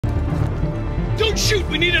Don't shoot!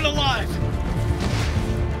 We need it alive!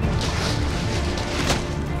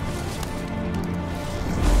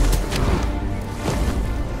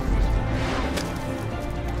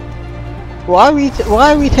 Why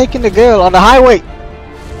are we taking the girl on the highway?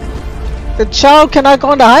 The child cannot go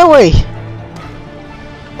on the highway.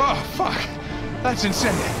 Oh, fuck. That's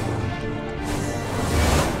insane.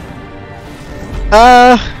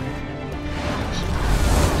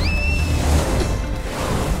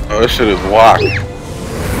 Oh, this shit is wild.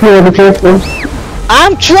 Yeah, be careful.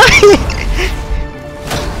 I'm trying.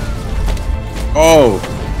 Oh.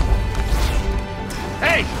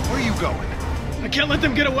 Hey, where are you going? I can't let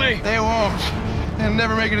them get away. They won't. They'll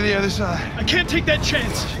never make it to the other side. I can't take that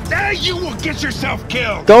chance. Ah, you will get yourself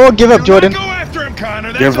killed. Go or give up, Jordan. Go after him,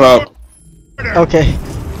 Connor. That's Give up. Okay.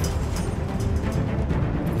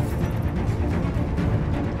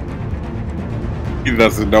 He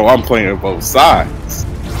doesn't know I'm playing both sides.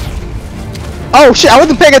 Oh shit! I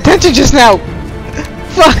wasn't paying attention just now.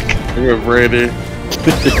 Fuck. You're Brandon.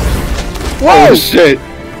 Whoa! Oh shit!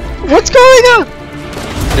 What's going on?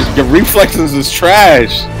 Your reflexes is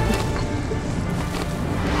trash.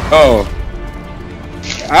 Oh.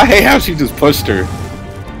 I hate how she just pushed her.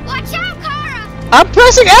 Watch out, Kara! I'm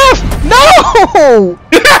pressing F. No!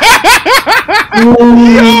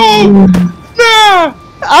 Yo! Nah!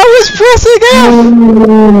 I was pressing F.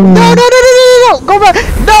 No! Go back.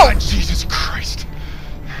 No! Oh, Jesus Christ.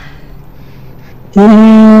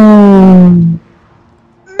 Damn.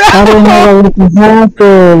 I don't know what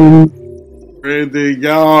happened. Brandon,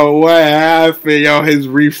 yo, what happened? Yo, his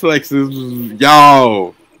reflexes was,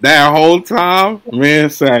 yo, that whole time, man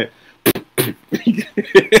said, he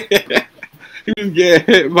was getting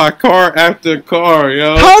hit by car after car,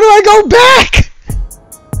 yo. How do I go back?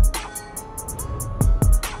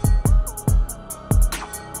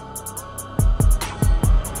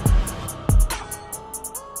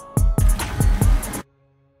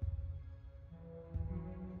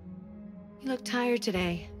 You look tired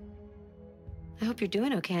today. I hope you're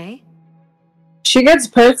doing okay. She gets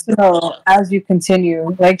personal as you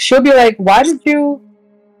continue. Like, she'll be like, why did you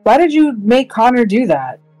make Connor do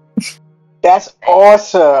that? That's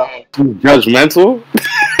awesome. Judgmental?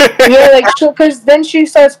 Yeah, like, because then she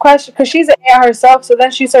starts questioning, because she's an AI herself, so then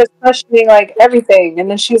she starts questioning, like, everything. And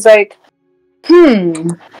then she's like,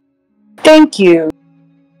 thank you.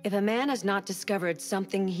 If a man has not discovered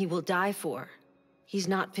something he will die for, he's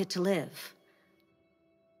not fit to live.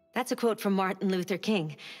 That's a quote from Martin Luther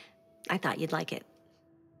King. I thought you'd like it.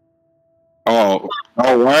 Oh,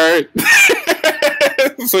 word?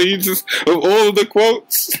 So you just, of all the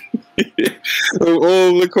quotes,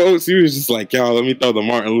 you was just like, yo, let me throw the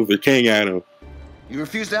Martin Luther King at him. You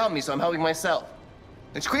refuse to help me, so I'm helping myself.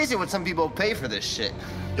 It's crazy what some people pay for this shit.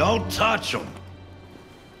 Don't touch them.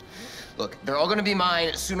 Look, they're all gonna be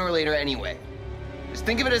mine sooner or later anyway. Just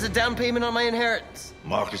think of it as a down payment on my inheritance.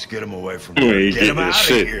 Marcus, get him away from here. Get him out of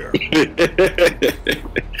here.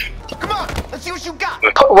 Come on, let's see what you got.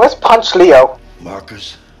 Where's Punch Leo?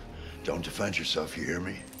 Marcus, don't defend yourself, you hear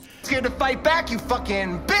me? Scared to fight back, you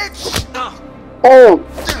fucking bitch! Oh.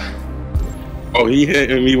 Oh, he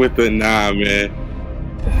hitting me with the nah, man.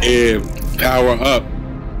 Yeah, power up.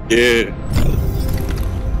 Yeah.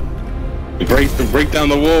 Break down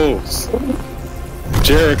the walls.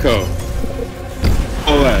 Jericho.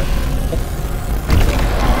 All that.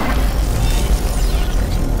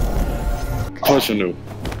 Pushing him.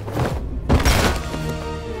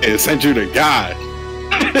 It sent you to God.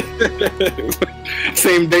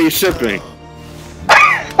 Same day shipping.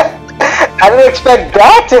 I didn't expect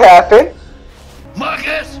that to happen.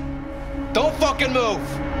 Marcus! Don't fucking move!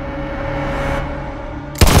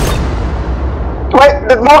 Wait,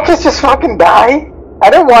 did Marcus just fucking die? I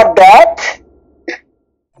didn't want that.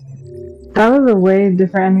 That was a way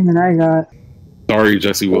different ending than I got. Sorry,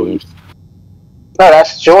 Jesse Williams. No,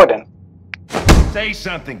 that's Jordan. Say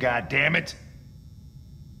something, goddammit.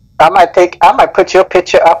 I might put your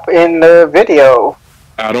picture up in the video.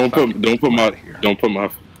 Don't put my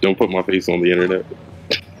face on the internet.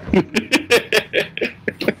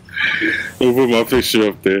 Don't put my picture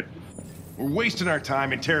up there. We're wasting our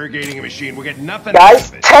time interrogating a machine. We'll get nothing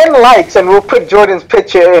Guys, out of it. 10 likes and we'll put Jordan's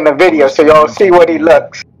picture in the video so y'all see what he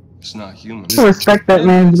looks. It's not human. I respect that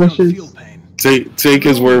man's wishes. Take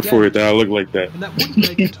his word for it that I look like that.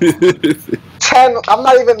 10, I'm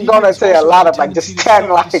not even gonna say a lot of like just 10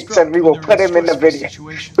 likes and we will put him in the video.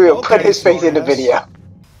 We will put his face in the video.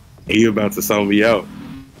 He about to sell me out.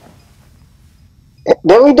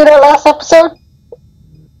 Didn't we do that last episode?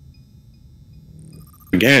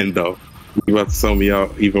 Again, though. You about to sell me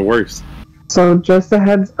out even worse. So just a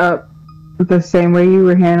heads up, the same way you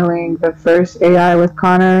were handling the first AI with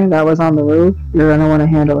Connor that was on the roof, you're gonna want to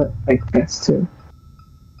handle it like this too.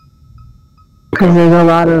 Because there's a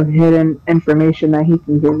lot of hidden information that he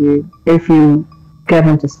can give you if you get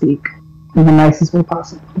him to speak in the nicest way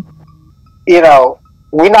possible. You know,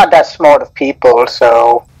 we're not that smart of people,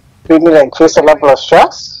 so we need to increase the level of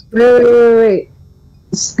stress. Wait.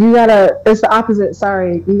 You gotta. It's the opposite.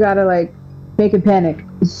 Sorry, you gotta like make it panic.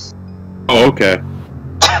 Oh, okay.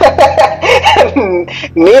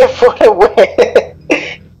 Near for the win.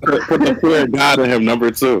 Put the fear of God in him,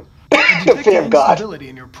 number 2. Fear of God. Instability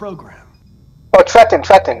in your program. Oh, threaten.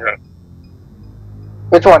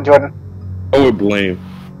 Which one, Jordan? I would blame.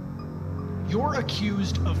 You're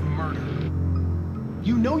accused of murder.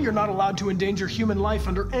 You know you're not allowed to endanger human life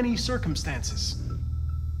under any circumstances.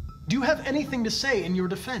 Do you have anything to say in your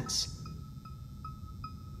defense?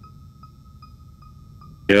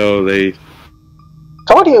 Yo, they...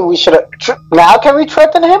 Told you we should have... Now can we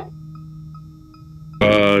threaten him?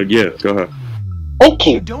 Yeah, go ahead. Thank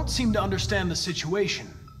you. You don't seem to understand the situation.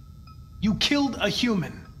 You killed a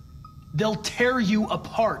human. They'll tear you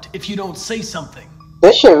apart if you don't say something.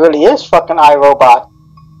 This shit really is fucking iRobot.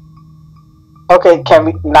 Okay, can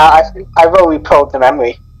we... Now, I will reprobe the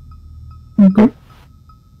memory.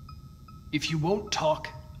 If you won't talk,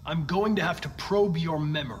 I'm going to have to probe your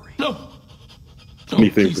memory. No!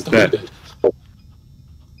 Anything with that.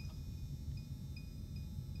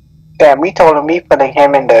 Damn, we told him we putting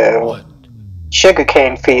him in the What?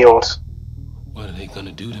 sugarcane fields. What are they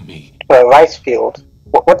gonna do to me? The rice field.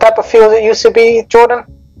 What type of field it used to be, Jordan?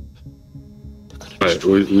 What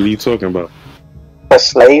are you talking about? The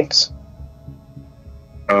slaves.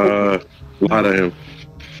 A lot of him.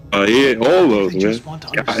 Yeah, all those, They man. just want to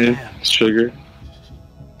Cotton, understand. sugar,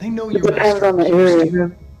 They know It your depends master on the accused you.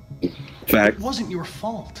 area. It fact, wasn't your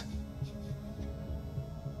fault.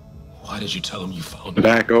 Why did you tell him you found me?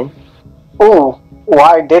 tobacco. Ooh,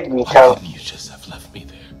 why did we Why tell? didn't you just have left me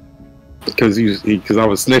there? Because I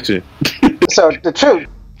was snitching. So the truth,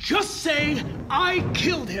 Just say I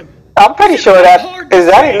killed him. I'm pretty sure that is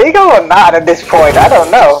that illegal or not at this point. I don't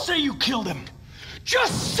know. Just say you killed him.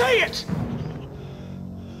 Just say it.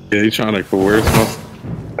 Yeah, you trying to coerce us?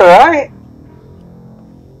 Alright.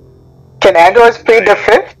 Can androids plead the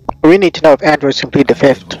fifth? We need to know if androids can plead the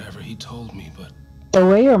fifth. Whatever he told me, but The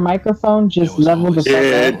way your microphone just leveled the fuck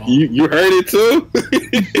Yeah, up. you heard it too?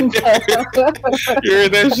 You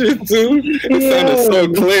heard that shit too? It sounded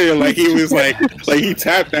so clear, like he was like he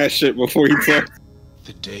tapped that shit before he talked.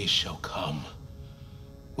 the day shall come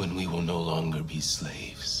when we will no longer be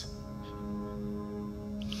slaves.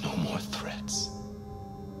 No more threats.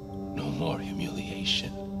 No more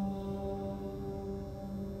humiliation.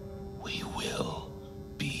 We will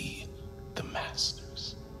be the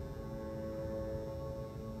masters.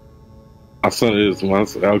 My son is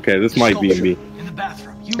okay. This might be me. In the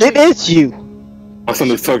bathroom. It is you. My son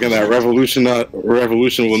is talking that revolution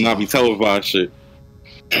will not be televised shit.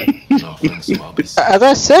 As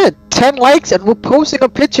I said, 10 likes and we're posting a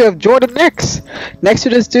picture of Jordan next to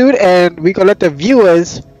this dude, and we gonna let the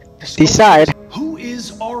viewers decide. Who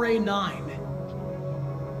is RA9?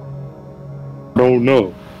 Don't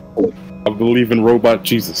know. I believe in robot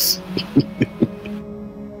Jesus.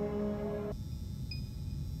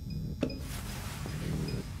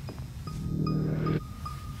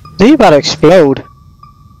 They about to explode.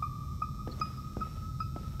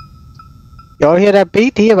 Y'all hear that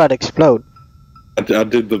beat? He about to explode. I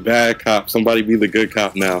did the bad cop. Somebody be the good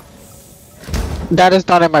cop now. That is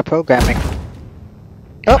not in my programming.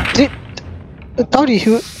 Oh, dude. I told you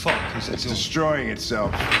he It's destroying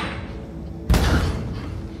itself.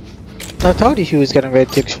 was getting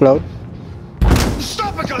ready to explode.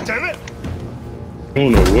 Stop it, goddammit! Oh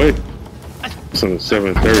no way. It's on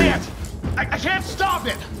 7:30. I can't stop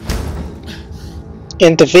it!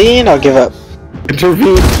 Intervene or give up?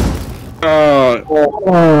 Intervene.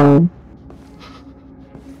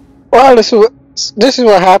 Well, this is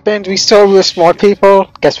what happened. We thought we were smart people.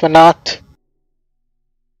 Guess we're not.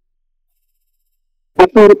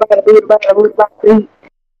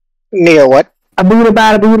 Near what? End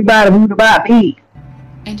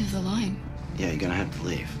of the line. Yeah, you're gonna have to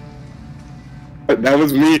leave. That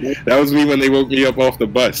was me. That was me when they woke me up off the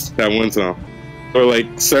bus that one time. They're like,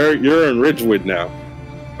 "Sir, you're in Ridgewood now."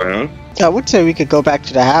 Huh? I would say we could go back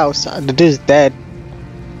to the house. The dude's dead.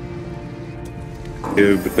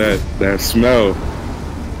 Yeah, but that smell.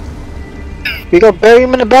 We go bury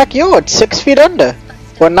him in the backyard, 6 feet under,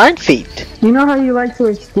 or 9 feet. You know how you like to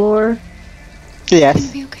explore?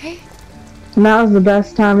 Yes. Be okay. Now's the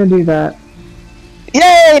best time to do that.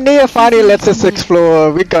 Yay! Nia finally lets us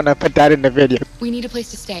explore. We're gonna put that in the video. We need a place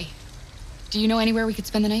to stay. Do you know anywhere we could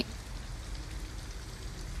spend the night?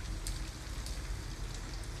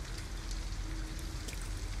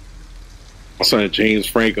 My son James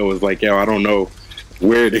Franco was like, yo, I don't know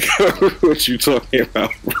where to go. What you talking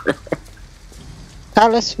about, bro?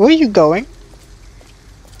 Alice, where are you going?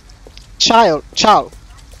 Child.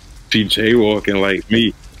 She jaywalking like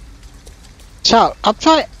me. Child, I'm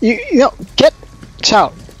trying. You know, get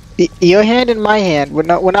child. Your hand in my hand. We're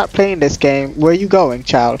not playing this game. Where are you going,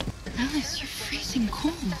 child? Alice, you're freezing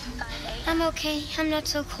cold. I'm okay. I'm not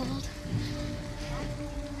so cold.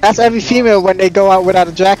 That's every female when they go out without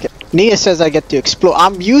a jacket. Nia says I get to explore.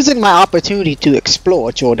 I'm using my opportunity to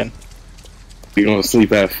explore, Jordan. You gonna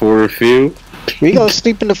sleep at Ford Field? We gonna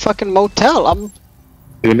sleep in the fucking motel.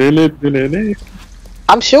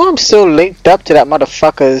 I'm sure I'm still linked up to that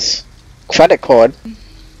motherfucker's credit card.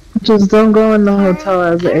 Just don't go in the hotel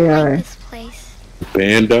as an AI. This place.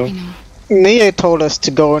 Bando? Nia told us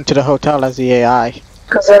to go into the hotel as the AI.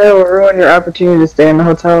 Because then it will ruin your opportunity to stay in the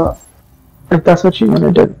hotel. If that's what you want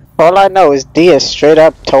to do. All I know is Dia straight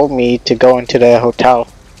up told me to go into the hotel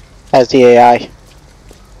as the AI.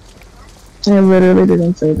 I literally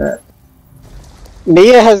didn't say that.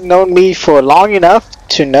 Nia has known me for long enough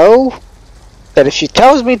to know that if she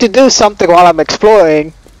tells me to do something while I'm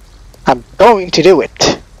exploring, I'm going to do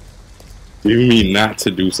it. You mean not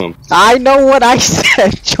to do something? I know what I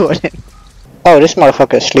said, Jordan. Oh, this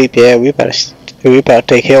motherfucker asleep. Yeah, we better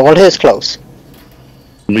take care of all his clothes.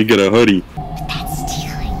 Let me get a hoodie. That's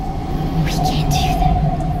stealing. We can't do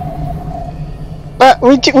that. But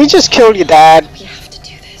we just killed your dad. We have to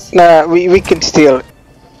do this. Nah, we can steal it.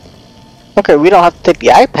 Okay, we don't have to take the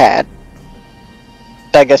iPad.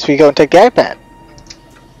 I guess we go and take the iPad.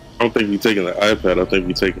 I don't think we taking the iPad. I think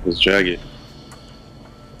we taking his jacket.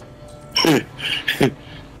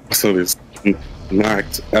 So it's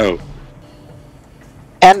knocked out.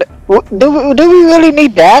 And do we really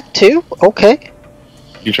need that too? Okay.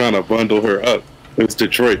 You trying to bundle her up? It's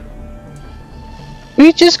Detroit.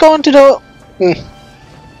 We just go into the.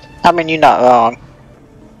 I mean, you're not wrong.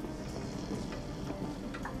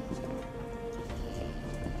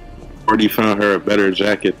 Already found her a better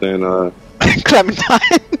jacket than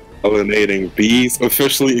Clementine. pollinating bees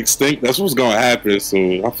officially extinct. That's what's gonna happen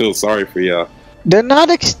soon. I feel sorry for y'all. They're not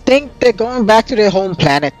extinct. They're going back to their home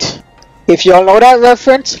planet. If y'all know that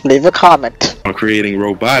reference, leave a comment. I'm creating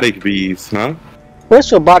robotic bees, huh?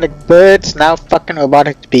 First robotic birds, now fucking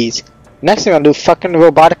robotic bees. Next thing I'll do fucking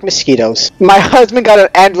robotic mosquitoes. My husband got an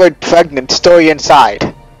android pregnant. Story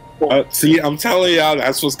inside. See, I'm telling y'all,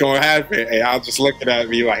 that's what's gonna happen. And y'all just looking at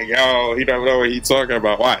me like, yo, he don't know what he's talking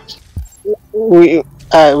about. Watch. We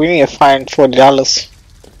need to find $40.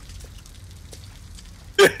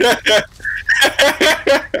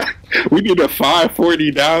 We need to find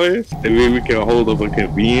 $40, and then we can hold up a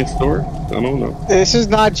convenience store. I don't know. This is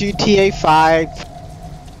not GTA 5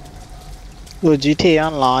 or GTA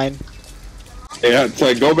Online. Yeah, it's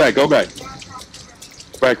like, go back. Go back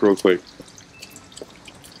real quick.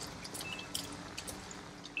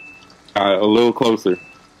 A little closer.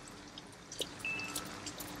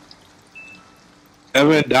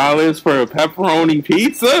 $7 for a pepperoni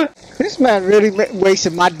pizza? This man really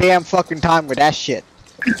wasted my damn fucking time with that shit.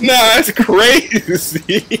 Nah, that's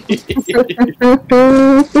crazy.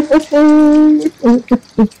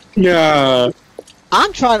 Yeah.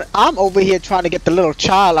 I'm over here trying to get the little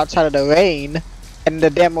child outside of the rain, and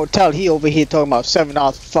the damn motel. He over here talking about $7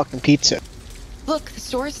 for fucking pizza. Look, the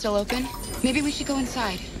store is still open. Maybe we should go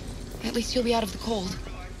inside. At least you'll be out of the cold.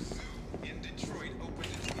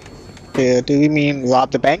 Do we mean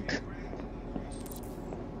rob the bank?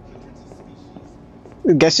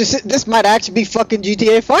 Guess this might actually be fucking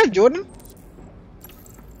GTA 5, Jordan.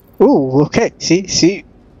 Ooh, okay. See.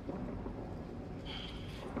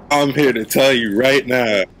 I'm here to tell you right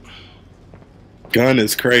now. Gun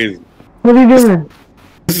is crazy. What are you doing?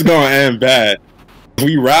 This is gonna end bad. If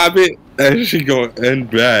we rob it, that shit gonna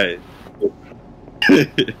end bad.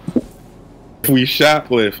 If we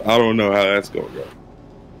shoplift, I don't know how that's gonna go.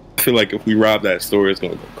 I feel like if we rob that store, it's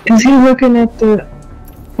gonna go crazy. Is he looking at the...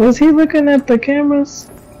 Was he looking at the cameras?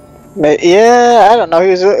 Yeah, I don't know. He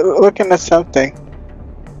was looking at something.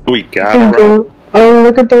 We got it. Oh,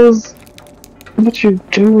 look at those. What you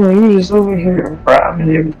doing? You just over here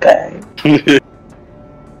robbing everything.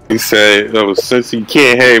 He said, "Oh, since he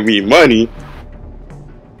can't have me money,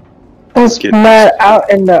 That's mad out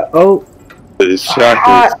in the oat. It's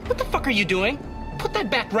chocolate." What the fuck are you doing? Put that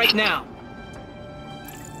back right now.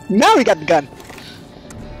 Now we got the gun.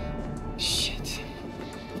 Shit.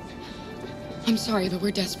 I'm sorry, but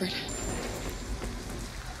we're desperate.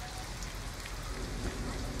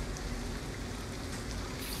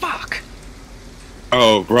 Fuck.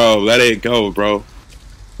 Oh, bro, let it go, bro.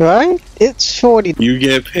 Right? It's 40. You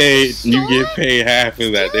get paid. You get paid half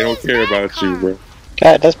of that. They don't care about you, bro.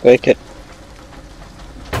 God, let's break it.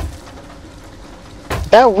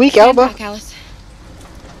 That weak Stand elbow. back, Alice.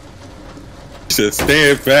 Just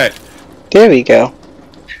stand back. There we go.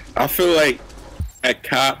 I feel like that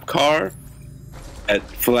cop car that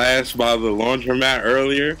flashed by the laundromat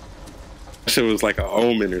earlier, that shit was like an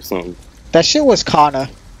omen or something. That shit was Connor.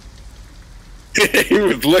 He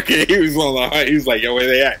was looking, he was on the hunt, he was like, yo, where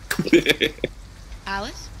they at?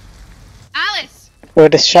 Alice? Alice! Where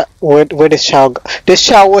this child go? This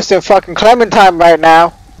child was in fucking Clementine right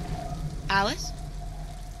now. Alice?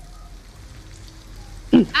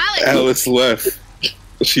 Alice! Alice left.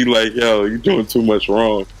 She like, yo, you doing too much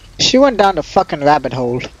wrong. She went down the fucking rabbit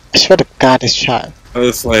hole. I swear to God, this child. I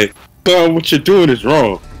was like, son, what you're doing is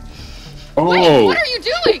wrong. Oh. Wait, what are you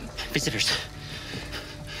doing? Visitors.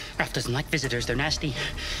 Ralph doesn't like visitors. They're nasty.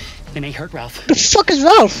 They may hurt Ralph. The fuck is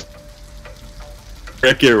Ralph?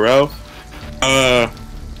 Wreck it, Ralph.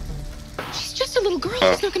 She's just a little girl.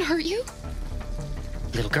 She's not gonna hurt you.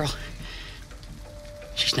 Little girl.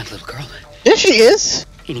 She's not a little girl. Yes, she is.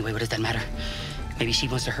 Anyway, what does that matter? Maybe she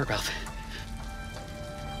wants to hurt Ralph.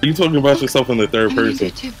 Are you talking about yourself in the third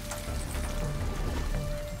person? Too.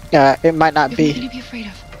 It might not be. Nothing to be afraid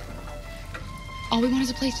of. All we want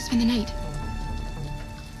is a place to spend the night.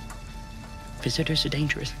 Visitors are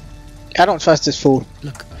dangerous. I don't trust this fool.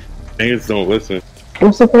 Look. Niggas don't listen.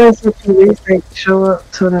 I'm surprised the police didn't show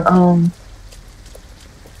up to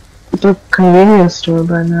the convenience store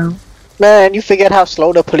by now. Man, you forget how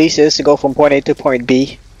slow the police is to go from point A to point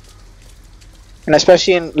B. And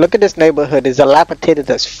especially look at this neighborhood, it's dilapidated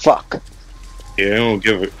as fuck. Yeah,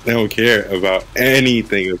 they don't care about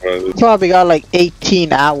anything about it. Probably got like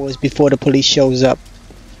 18 hours before the police shows up.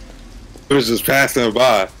 It was just passing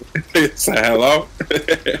by. Say hello.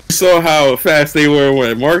 You saw how fast they were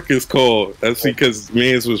when Marcus called. That's because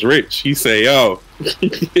Mans was rich. He say, yo,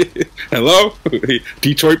 hello?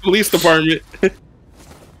 Detroit Police Department.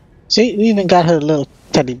 See, we even got her little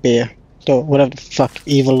teddy bear. So whatever the fuck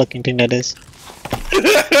evil looking thing that is.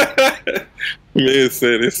 Man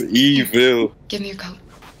said it's evil. Give me your coat.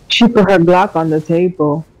 She put her Glock on the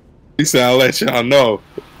table. He said, I'll let y'all know.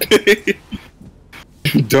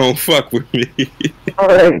 Don't fuck with me.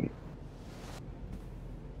 Alright.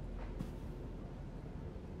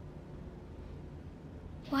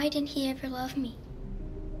 Why didn't he ever love me?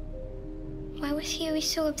 Why was he always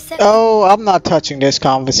so upset? Oh, I'm not touching this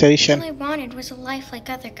conversation. All I wanted was a life like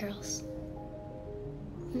other girls.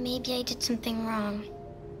 Maybe I did something wrong.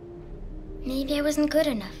 Maybe I wasn't good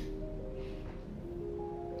enough.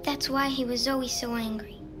 That's why he was always so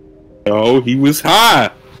angry. Oh, he was high.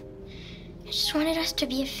 I just wanted us to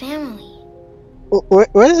be a family. Where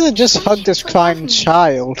does it just hug this crying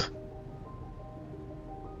child?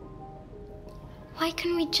 Why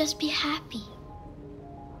couldn't we just be happy?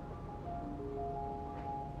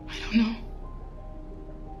 I don't know.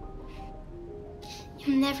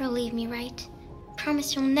 You'll never leave me, right?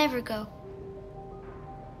 Promise you'll never go.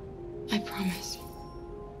 I promise.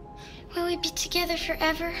 Will we be together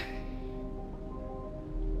forever?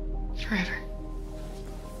 Forever.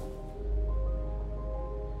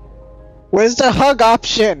 Where's the hug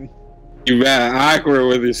option? You mad awkward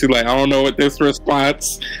with it. She's like, I don't know what this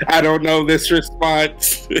response. I don't know this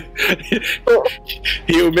response.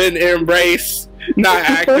 Human embrace not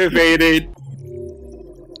activated.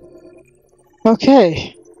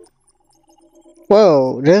 Okay.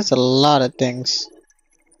 Whoa, there's a lot of things.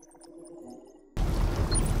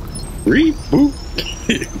 Reboot.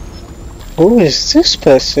 Who is this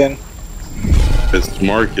person? It's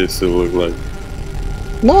Marcus, it looked like.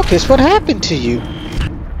 Marcus, what happened to you?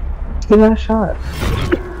 He got shot.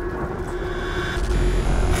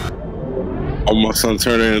 Oh, my son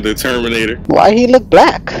turned into the Terminator. Why he look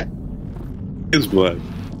black? He's black.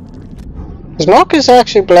 Is Marcus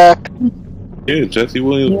actually black? Yeah, Jesse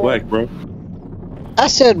Williams black, bro. I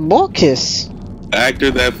said Marcus. The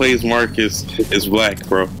actor that plays Marcus is black,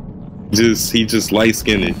 bro. He just light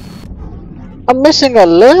skinned. I'm missing a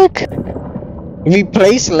leg.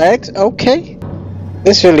 Replace legs? Okay.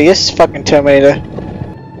 This really is fucking Terminator.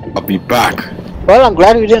 I'll be back. Well, I'm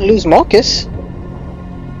glad we didn't lose Marcus.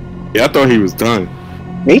 Yeah, I thought he was done.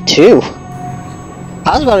 Me too.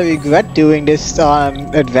 I was about to regret doing this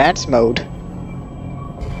on advanced mode.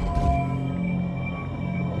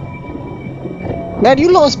 Man,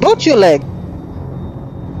 you lost both your legs.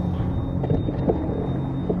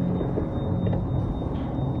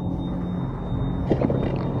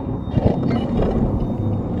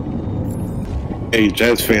 Hey,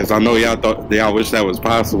 Jets fans, I know y'all wish that was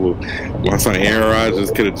possible. My son Aaron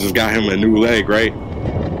Rodgers could have just got him a new leg, right?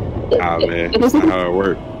 Ah, man, that's not how it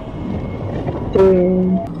worked.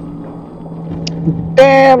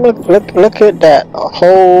 Damn, look at that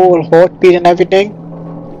whole heartbeat and everything.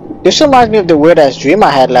 This reminds me of the weird ass dream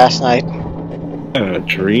I had last night. A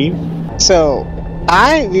dream? So,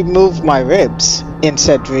 I removed my ribs in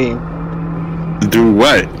said dream. Do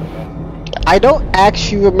what? I don't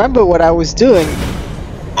actually remember what I was doing.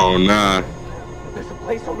 Oh, nah. There's a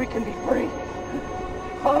place where we can be free.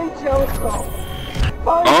 Find Jericho.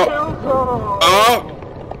 Find Jericho. Oh!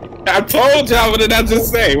 I told y'all, what did I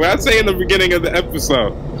just say? What I say in the beginning of the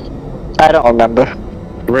episode? I don't remember.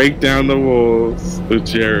 Break down the walls of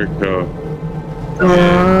Jericho.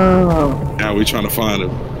 Now we trying to find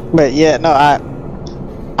him. But yeah, no, I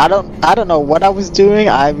don't know what I was doing.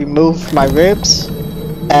 I removed my ribs,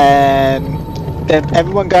 and then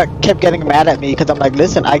everyone kept getting mad at me because I'm like,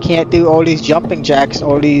 listen, I can't do all these jumping jacks,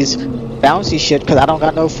 all these bouncy shit because I don't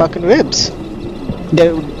got no fucking ribs.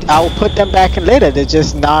 I'll put them back in later. They're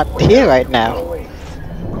just not here right now.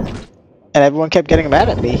 And everyone kept getting mad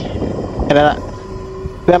at me. And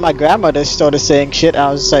then my grandmother started saying shit. And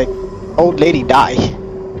I was like, old lady, die.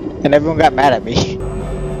 And everyone got mad at me.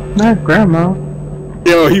 Not grandma.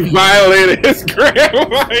 Yo, he violated his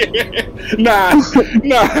grandma. Nah.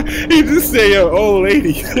 He just said, yo, old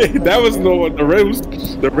lady. That was no one. The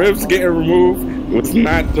ribs getting removed was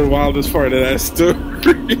not the wildest part of that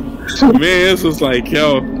story. Man, this was like,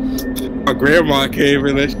 yo, my grandma came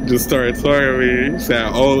and then she just started talking to me. She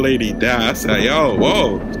said, old lady died. I said, yo,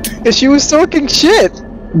 whoa. And she was talking shit.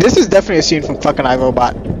 This is definitely a scene from fucking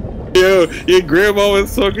iRobot. Yo, your grandma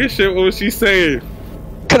was talking shit. What was she saying?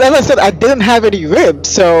 Because as I said, I didn't have any ribs,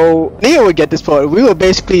 so Neo would get this part. We were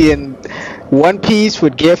basically in one piece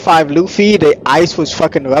with Gear 5 Luffy. The ice was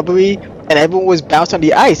fucking rubbery, and everyone was bounced on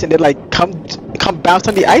the ice, and they're like, come bounce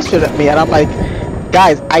on the ice with me. And I'm like,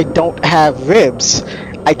 guys, I don't have ribs.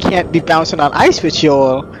 I can't be bouncing on ice with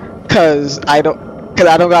y'all, cause I don't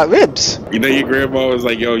got ribs. You know your grandma was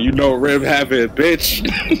like, yo, you know rib having, bitch.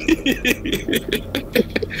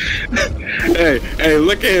 hey,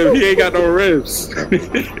 look at him. He ain't got no ribs.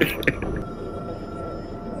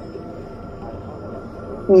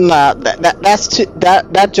 Nah,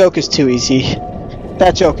 that joke is too easy.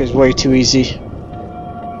 That joke is way too easy.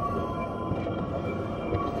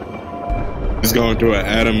 He's going through an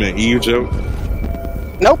Adam and Eve joke.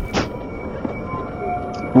 Nope.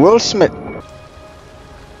 Will Smith.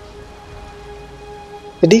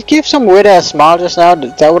 Did he give some weird ass smile just now?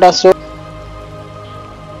 Is that what I saw?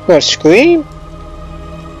 Gonna scream?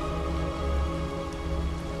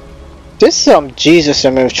 This is some Jesus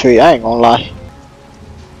imagery, I ain't gonna lie.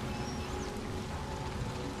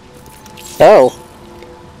 Oh.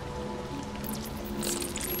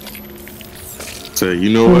 So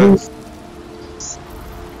you know what?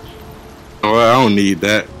 Oh, I don't need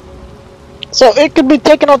that. So it could be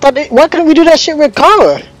taken off that. Why couldn't we do that shit with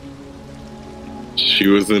Kara? She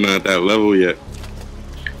wasn't at that level yet.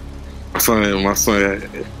 My son,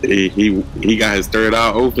 he got his third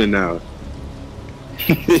eye open now.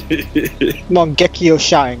 Mongekyo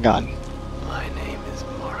Sharingan. My name is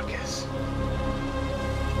Marcus.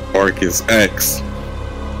 Marcus X.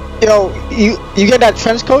 Yo, you get that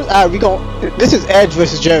trench coat? We gon'. This is Edge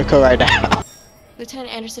versus Jericho right now. Lieutenant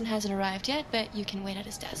Anderson hasn't arrived yet, but you can wait at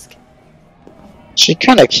his desk. She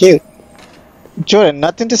kinda cute. Jordan,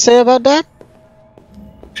 nothing to say about that?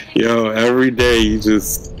 Yo, every day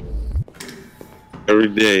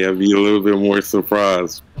I be a little bit more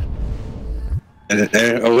surprised. And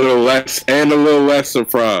a little less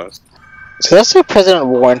surprised. So that's what President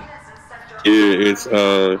warned. Yeah, it's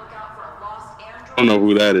I don't know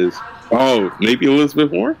who that is. Oh, maybe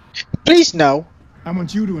Elizabeth Warren? Please no. I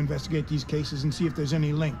want you to investigate these cases and see if there's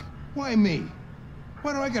any link. Why me?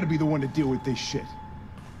 Why do I gotta be the one to deal with this shit?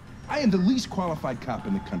 I am the least qualified cop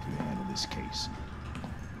in the country to handle this case.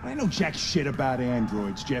 I know jack shit about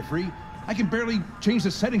androids, Jeffrey. I can barely change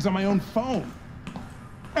the settings on my own phone.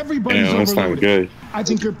 Everybody's that's not overloaded. good. I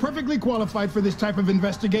think you're perfectly qualified for this type of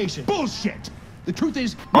investigation. Bullshit! The truth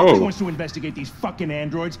is, nobody wants to investigate these fucking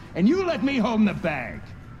androids, and you let me hold the bag.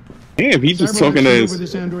 Damn, he's just talking to his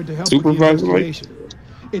this android to help supervisor. with the Like, investigation.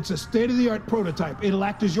 It's a state-of-the-art prototype. It'll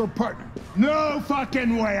act as your partner. No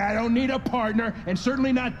fucking way! I don't need a partner, and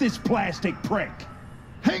certainly not this plastic prick.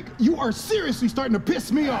 Hank, you are seriously starting to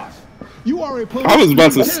piss me off. You are a police. I was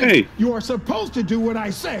about to lieutenant. say. You are supposed to do what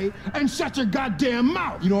I say and shut your goddamn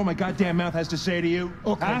mouth. You know what my goddamn mouth has to say to you?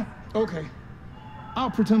 Okay. Huh? Okay.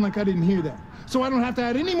 I'll pretend like I didn't hear that. So I don't have to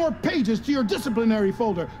add any more pages to your disciplinary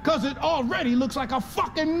folder, cause it already looks like a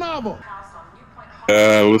fucking novel.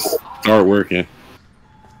 Let's start working.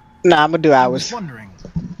 Nah, I'm gonna do I was hours. wondering,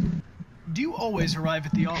 do you always arrive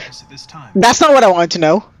at the office at this time? That's not what I wanted to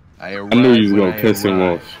know. I knew you was gonna piss him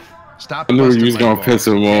off. Stop. I knew you was gonna piss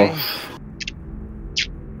him off.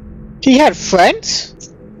 He had friends?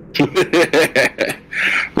 Where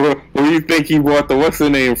do you think he bought the what's the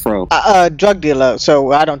name from? Drug dealer.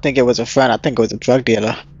 So I don't think it was a friend. I think it was a drug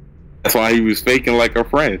dealer. That's why he was faking like a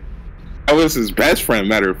friend. That was his best friend,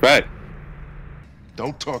 matter of fact.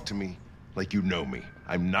 Don't talk to me like you know me.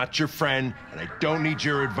 I'm not your friend, and I don't need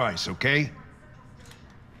your advice, okay?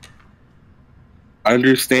 I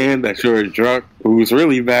understand that you're a drunk who's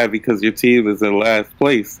really mad because your team is in last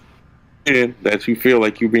place. And that you feel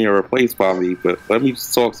like you're being replaced by me, but let me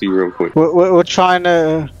just talk to you real quick. We're trying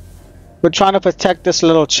to protect this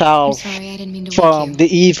little child I'm sorry, I didn't mean to from wake you.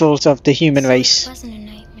 the evils of the human race. It wasn't a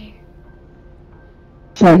nightmare.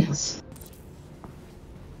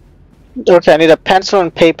 Okay, I need a pencil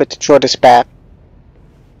and paper to draw this map.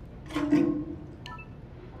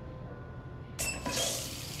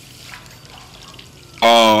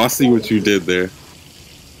 Oh, I see what you did there.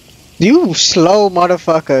 You slow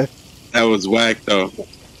motherfucker. That was whack though.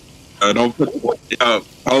 Don't put.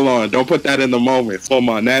 Hold on. Don't put that in the moment. It's on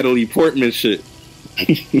my Natalie Portman shit.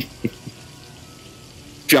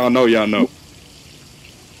 Y'all know. Y'all know.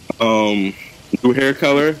 New hair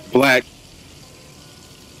color, black.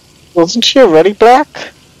 Wasn't she already black?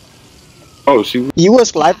 Oh, she. You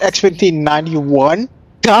was life expectancy 91.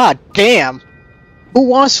 God damn. Who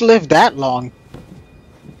wants to live that long?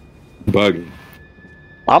 Bugging.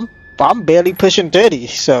 I'm barely pushing 30,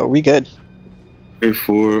 so we good.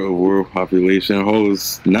 For a world population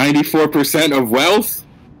holds 94% of wealth.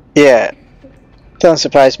 Yeah, doesn't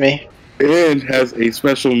surprise me. And has a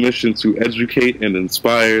special mission to educate and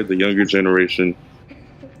inspire the younger generation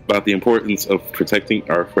about the importance of protecting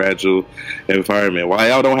our fragile environment. Why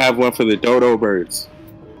y'all don't have one for the dodo birds?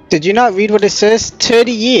 Did you not read what it says?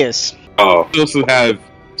 30 years. Oh, we also have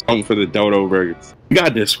something for the dodo birds. You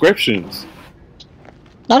got descriptions.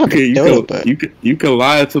 Not a big dodo bird. You can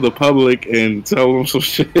lie to the public and tell them some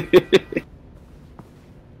shit.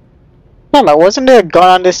 No, wasn't there a gun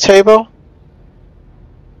on this table?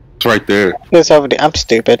 It's right there. It's over there. I'm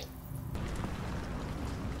stupid.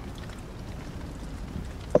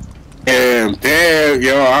 Damn,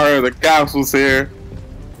 yo, I heard the cops was here.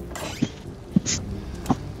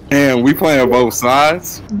 Damn, we playing both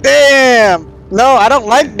sides? Damn! No, I don't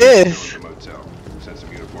like this.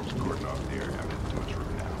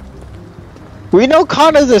 We know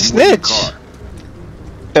Connor's a snitch.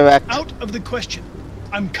 Direct. Out of the question.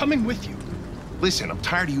 I'm coming with you. Listen, I'm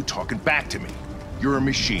tired of you talking back to me. You're a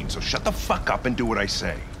machine, so shut the fuck up and do what I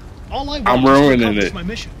say. All I want I'm is to ruining accomplish it. my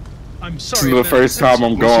mission. I'm This sorry. is the first time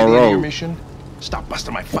I'm going Your rogue. mission? Stop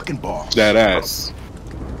busting my fucking balls. That ass.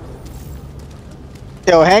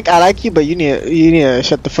 Yo, Hank, I like you, but you need to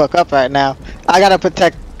shut the fuck up right now. I gotta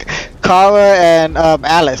protect Kara and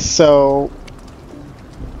Alice, so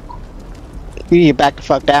you need to back the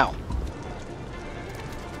fuck down.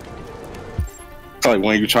 It's like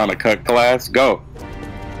when you're trying to cut class, go.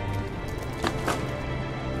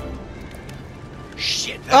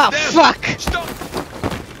 Shit. Oh, fuck! Stop!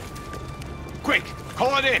 Quick,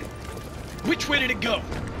 call it in. Which way did it go?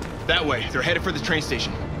 That way. They're headed for the train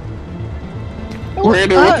station.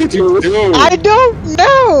 Brandon, what did you do? I don't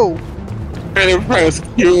know! Brandon, press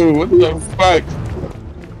Q. What the fuck?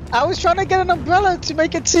 I was trying to get an umbrella to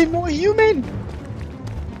make it seem more human.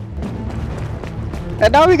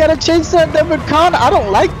 And now we gotta change something with Connor. I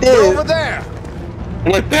don't like this. Over there.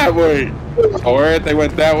 Went that way. Or they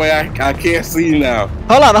went that way. I can't see now.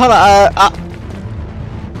 Hold on.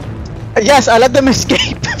 Yes, I let them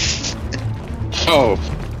escape. Oh.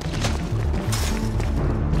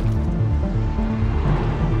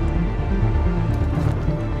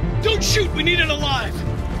 Don't shoot! We need it alive!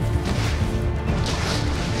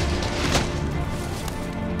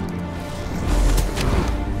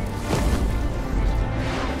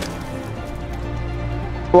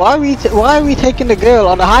 Why are we taking the girl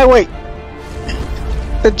on the highway?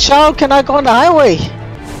 The child cannot go on the highway.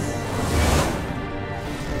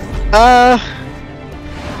 Oh,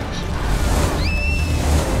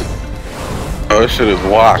 this shit is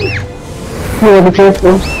walk. Yeah, be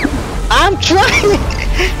careful. I'm trying.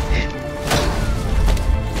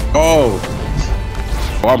 Oh.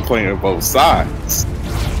 Oh, I'm playing both sides.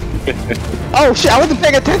 Oh shit! I wasn't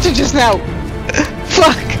paying attention just now.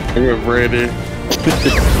 Fuck. Here, Brandon.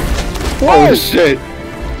 Whoa. Oh shit.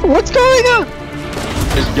 What's going on?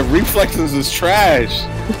 Your reflexes is trash.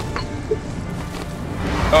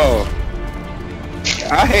 Oh.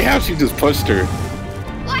 I hate how she just pushed her.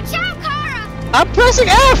 Watch out, Kara! I'm pressing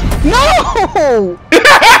F! No!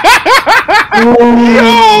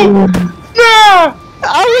 Yo! Nah!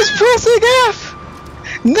 I was pressing F!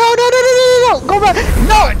 No! Go back!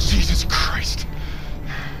 No! Oh, Jesus Christ!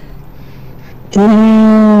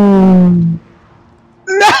 No!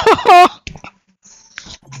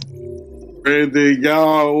 Brandon,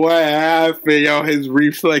 yo, what happened? Yo, his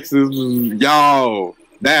reflexes was, yo,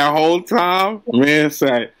 that whole time, man,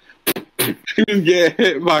 said, he was getting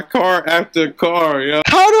hit by car after car, yo.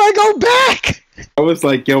 How do I go back? I was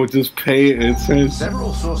like, yo, just pay attention.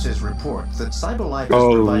 Several sources report that CyberLife is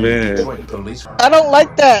providing Detroit police. I don't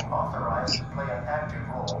like that.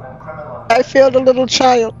 I failed a little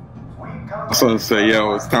child. So I say,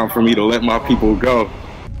 yo, it's time for me to let my people go.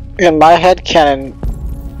 In my head canon,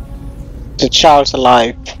 the child's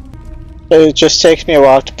alive. It just takes me a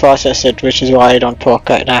while to process it, which is why I don't talk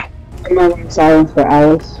right now. I'm on silence for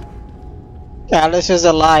Alice. Alice is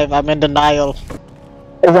alive, I'm in denial.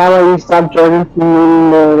 Is that why you stopped Jordan from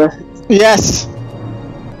reading the reference? Yes!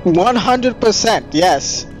 100%,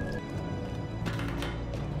 yes.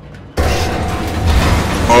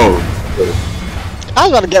 Oh. I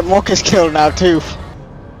was about to get Marcus killed now too.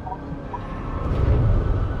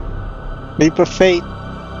 Leap of Fate.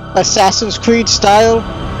 Assassin's Creed style.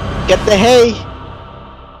 Get the hay.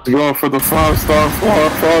 Going for the 5-star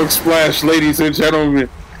frog splash, ladies and gentlemen.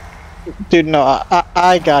 Dude, no,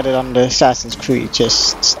 I got it on the Assassin's Creed.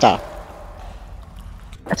 Just stop.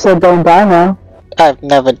 So don't die now. I've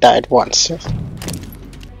never died once.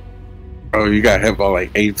 Oh, you got hit by like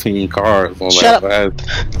 18 cars on Shut that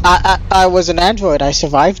up. I was an android. I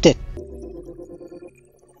survived it.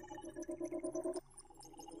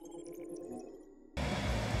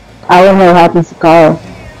 I don't know what happens to Carl.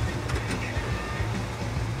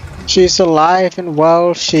 She's alive and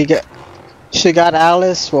well. She got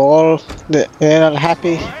Alice. We're all in a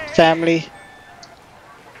happy family.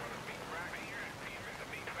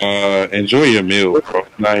 Enjoy your meal, bro. I'm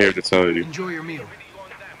not here to tell you. Enjoy your meal.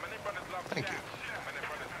 Thank you.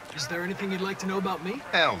 Is there anything you'd like to know about me?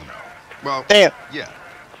 Hell no. Well, damn. Yeah.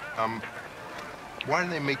 Why do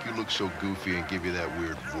they make you look so goofy and give you that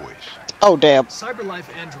weird voice? Oh, damn.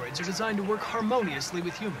 CyberLife androids are designed to work harmoniously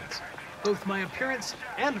with humans. Both my appearance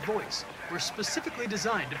and voice were specifically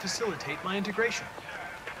designed to facilitate my integration.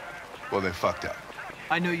 Well, they fucked up.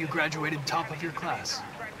 I know you graduated top of your class.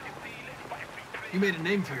 You made a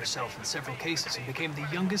name for yourself in several cases and became the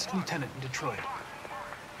youngest lieutenant in Detroit.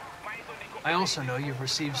 I also know you've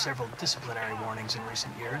received several disciplinary warnings in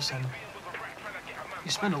recent years, and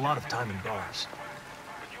you spend a lot of time in bars.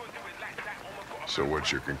 So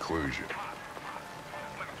what's your conclusion?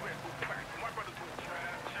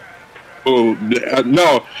 Oh,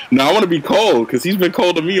 no, I want to be cold, because he's been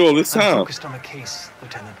cold to me all this time. I'm focused on the case,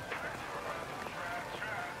 Lieutenant.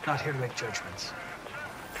 Not here to make judgments.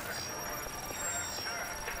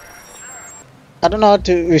 I don't know how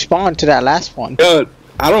to respond to that last one.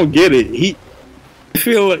 I don't get it. I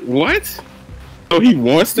feel like, what? Oh, he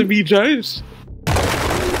wants to be judged?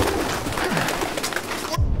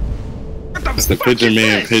 It's the Pigeon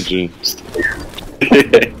Man Pigeon.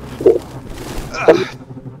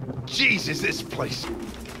 Jesus, this place.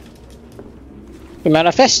 The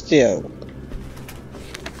Manifesto.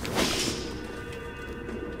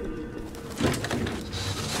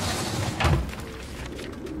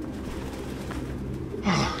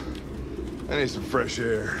 I need some fresh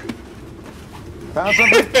air. Found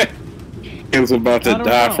something? He was about to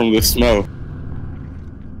die from the smoke.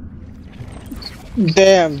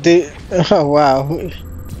 Damn, dude. Oh, wow.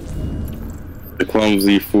 The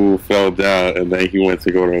clumsy fool fell down and then he went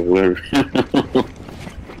to go to the living room.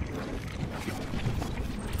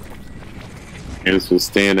 He was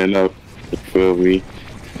standing up, you feel me?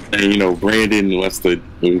 And you know, Brandon must have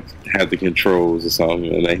had the controls or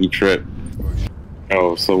something and then he tripped.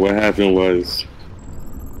 Oh, so what happened was,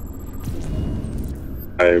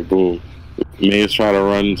 alright, boom. Man's trying to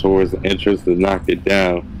run towards the entrance to knock it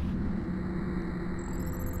down.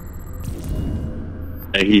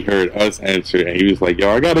 And he heard us enter, and he was like,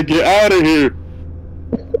 yo, I gotta get out of here!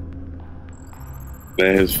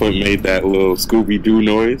 Then his foot made that little Scooby-Doo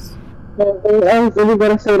noise. You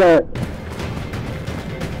better say that.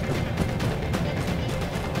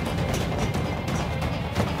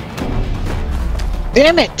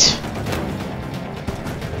 Damn it!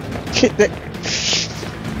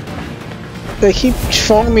 They keep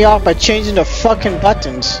throwing me off by changing the fucking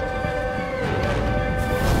buttons.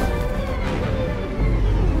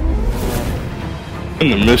 In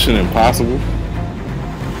the Mission Impossible.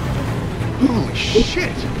 Holy shit!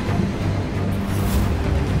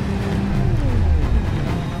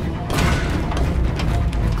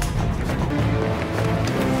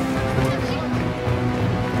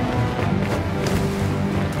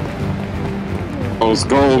 Most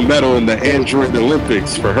gold medal in the Android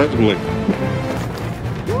Olympics for hurdling.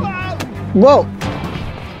 Whoa!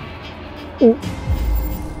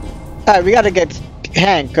 Alright, we gotta get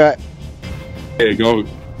Hank. Hey, go.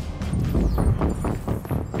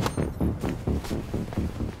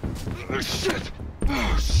 Oh, shit!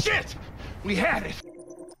 Oh, shit! We had it!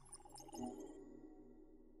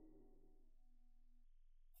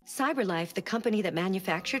 CyberLife, the company that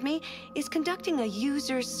manufactured me, is conducting a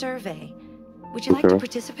user survey. Would you like to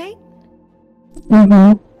participate?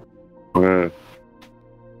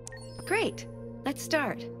 Great. Let's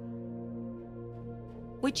start.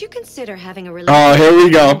 Would you consider having a relationship here we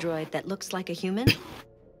with go. an android that looks like a human?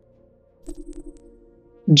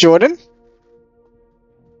 Jordan?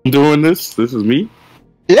 I'm doing this? This is me?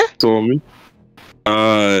 Yeah. It's on me?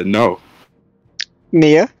 No.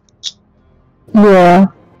 Nia? Yeah.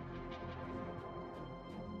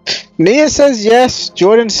 Nia says yes,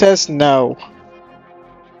 Jordan says no.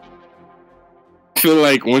 I feel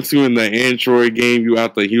like once you're in the Android game, you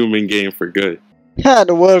out the human game for good. Yeah,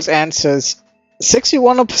 the world's answers.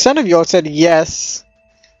 61% of y'all said yes.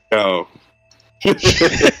 No.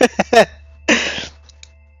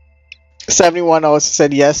 71 also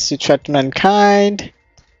said yes to threat to mankind.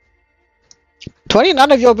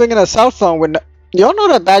 29 of y'all bringing a cell phone with y'all know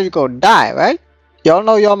that battery gonna die, right? Y'all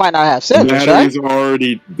know y'all might not have service, right?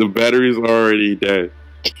 The battery's already dead.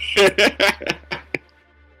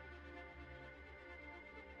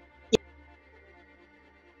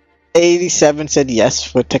 87 said yes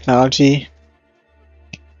for technology.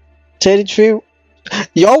 33,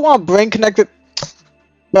 y'all want brain connected,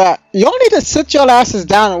 but y'all need to sit your asses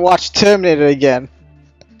down and watch Terminator again.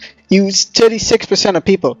 You 36% of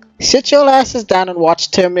people sit your asses down and watch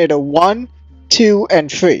Terminator 1, 2, and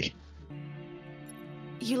 3.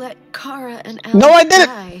 You let Kara and Alan No, I didn't.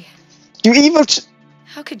 die. You evil.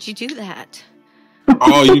 How could you do that?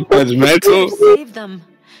 Oh, you judgmental? Save them.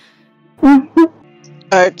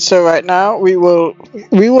 Alright, so right now we will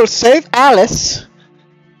save Alice,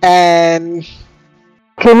 and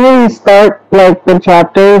can we start like the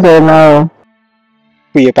chapters or no?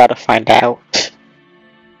 We about to find out.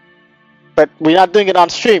 But we're not doing it on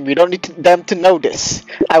stream. We don't need them to know this.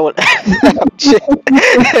 I will.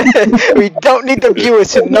 We don't need the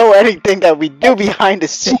viewers to know anything that we do behind the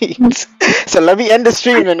scenes. So let me end the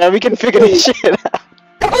stream and then we can figure this shit out.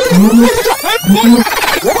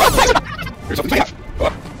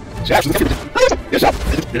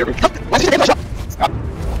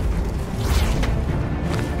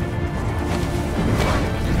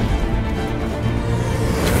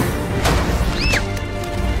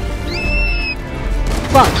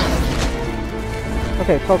 Fuck.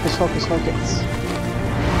 Okay, focus.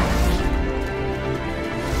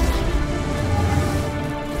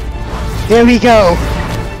 Here we go.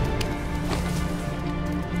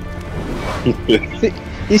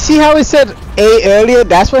 You see how it said A earlier?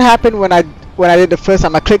 That's what happened when I did the first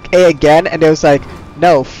time. I clicked A again, and it was like,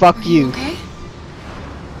 no, fuck you. Okay.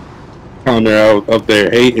 On there, up there,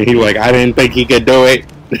 and he like, I didn't think he could do it.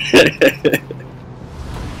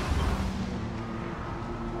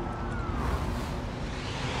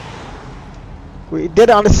 We did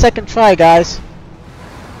it on the second try, guys.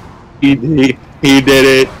 He did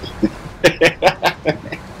it.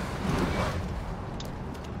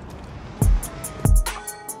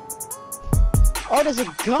 Oh, there's a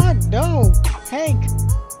gun! No! Hank!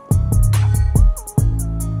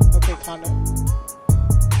 Okay, Connor.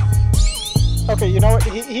 Okay, you know what?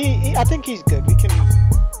 He I think he's good. We can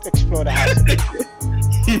explore the house.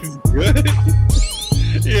 He's good?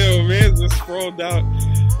 Yo, man, just sprawled out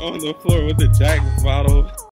on the floor with the Jack bottle.